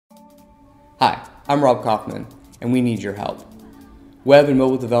Hi, I'm Rob Kaufman, and we need your help. Web and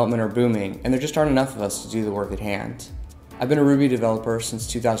mobile development are booming, and there just aren't enough of us to do the work at hand. I've been a Ruby developer since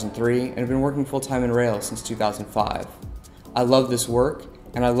 2003, and have been working full-time in Rails since 2005. I love this work,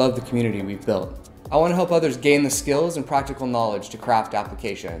 and I love the community we've built. I want to help others gain the skills and practical knowledge to craft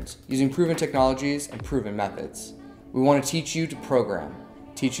applications, using proven technologies and proven methods. We want to teach you to program,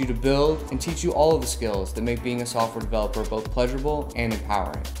 teach you to build, and teach you all of the skills that make being a software developer both pleasurable and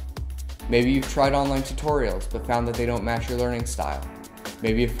empowering. Maybe you've tried online tutorials but found that they don't match your learning style.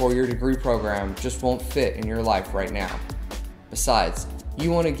 Maybe a 4-year degree program just won't fit in your life right now. Besides,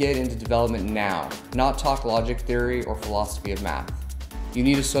 you want to get into development now, not talk logic theory or philosophy of math. You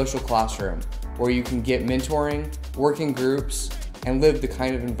need a social classroom where you can get mentoring, work in groups, and live the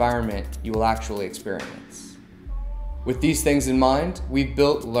kind of environment you will actually experience. With these things in mind, we've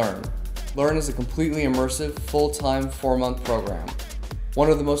built LEARN. LEARN is a completely immersive, full-time 4-month program. One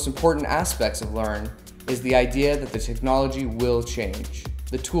of the most important aspects of LEARN is the idea that the technology will change.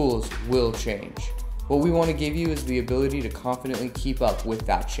 The tools will change. What we want to give you is the ability to confidently keep up with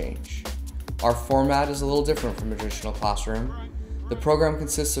that change. Our format is a little different from a traditional classroom. The program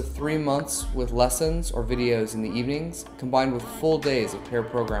consists of 3 months with lessons or videos in the evenings, combined with full days of pair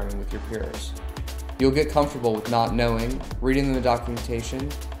programming with your peers. You'll get comfortable with not knowing, reading the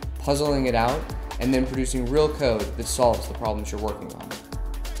documentation, puzzling it out, and then producing real code that solves the problems you're working on.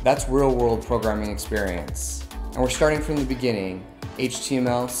 That's real-world programming experience. And we're starting from the beginning,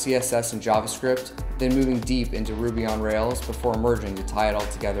 HTML, CSS, and JavaScript, then moving deep into Ruby on Rails before emerging to tie it all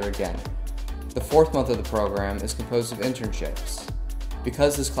together again. The 4th month of the program is composed of internships.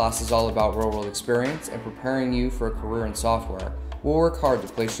 Because this class is all about real-world experience and preparing you for a career in software, we'll work hard to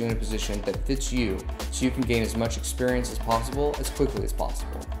place you in a position that fits you so you can gain as much experience as possible as quickly as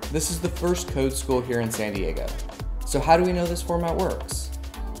possible. This is the first code school here in San Diego. So how do we know this format works?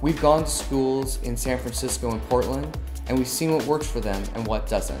 We've gone to schools in San Francisco and Portland, and we've seen what works for them and what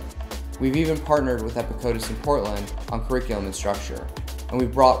doesn't. We've even partnered with Epicodus in Portland on curriculum and structure, and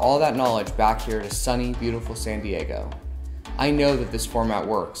we've brought all that knowledge back here to sunny, beautiful San Diego. I know that this format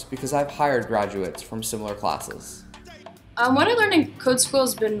works because I've hired graduates from similar classes. What I learned in code school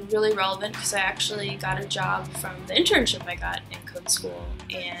has been really relevant because I actually got a job from the internship I got in code school,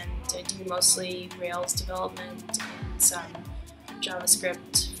 and I do mostly Rails development and some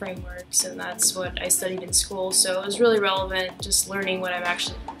JavaScript frameworks, and that's what I studied in school. So it was really relevant, just learning what I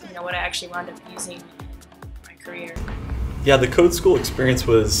actually wound up using in my career. Yeah, the code school experience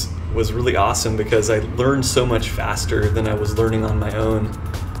was really awesome because I learned so much faster than I was learning on my own.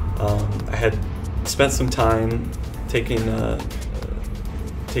 I had spent some time taking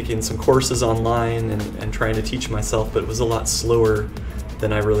some courses online and trying to teach myself, but it was a lot slower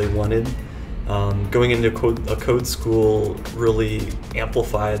than I really wanted. Going into a code school really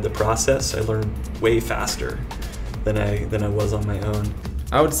amplified the process. I learned way faster than I was on my own.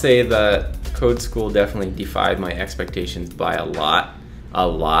 I would say that code school definitely defied my expectations by a lot.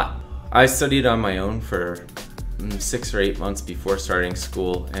 I studied on my own for 6 or 8 months before starting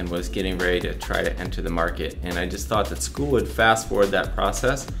school and was getting ready to try to enter the market, and I just thought that school would fast forward that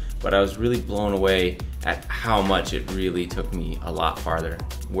process, but I was really blown away at how much it really took me a lot farther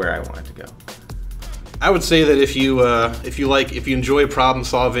where I wanted to go. I would say that if you enjoy problem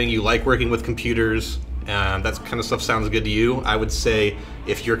solving, you like working with computers, that kind of stuff sounds good to you, I would say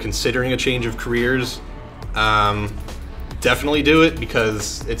if you're considering a change of careers, definitely do it,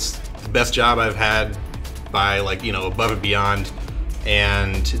 because it's the best job I've had by above and beyond,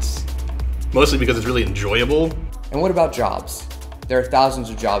 and it's mostly because it's really enjoyable. And what about jobs? There are thousands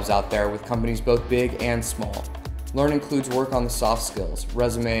of jobs out there with companies both big and small. LEARN includes work on the soft skills,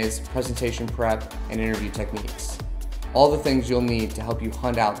 resumes, presentation prep, and interview techniques. All the things you'll need to help you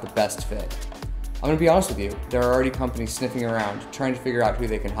hunt out the best fit. I'm going to be honest with you, there are already companies sniffing around trying to figure out who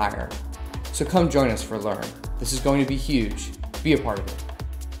they can hire. So come join us for LEARN. This is going to be huge. Be a part of it.